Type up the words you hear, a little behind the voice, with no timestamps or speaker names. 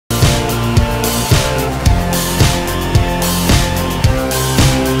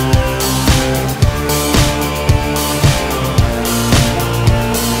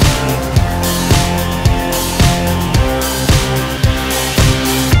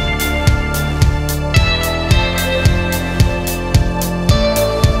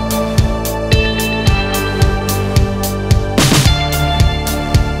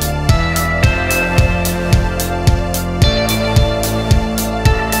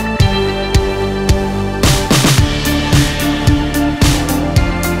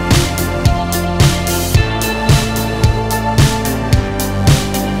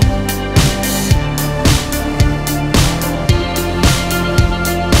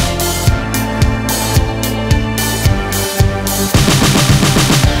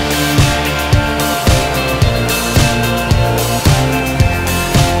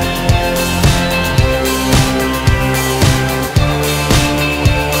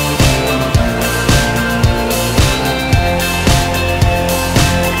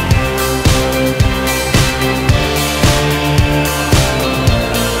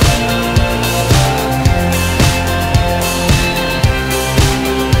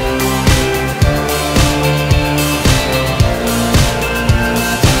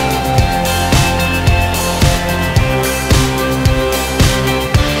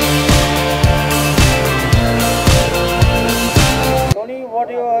what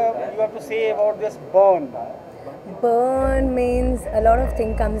you have to say about this burn? Burn means a lot of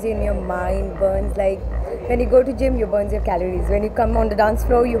thing comes in your mind. Burns like when you go to gym, you burns your calories. When you come on the dance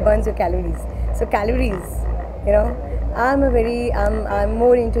floor, you burns your calories. So calories, you know. I'm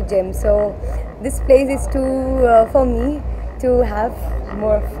more into gym. So this place is to for me to have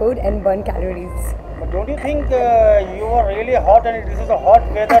more food and burn calories. But don't you think you are really hot and this is a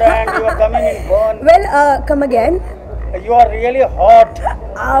hot weather and you are coming in burn? Well, come again. You are really hot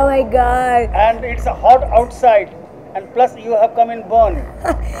Oh my God. and it's hot outside and plus you have come in burn.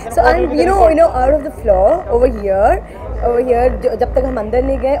 Then So what will I'm, be the result? out of the floor over here. जब तक हम अंदर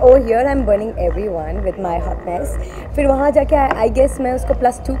नहीं गए, over here I'm burning everyone with my hotness. फिर वहाँ जाके I guess मैं उसको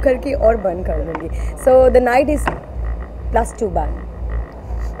 +2 करके और burn कर दूँगी. So the night is +2 burn.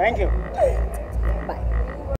 Thank you. Bye.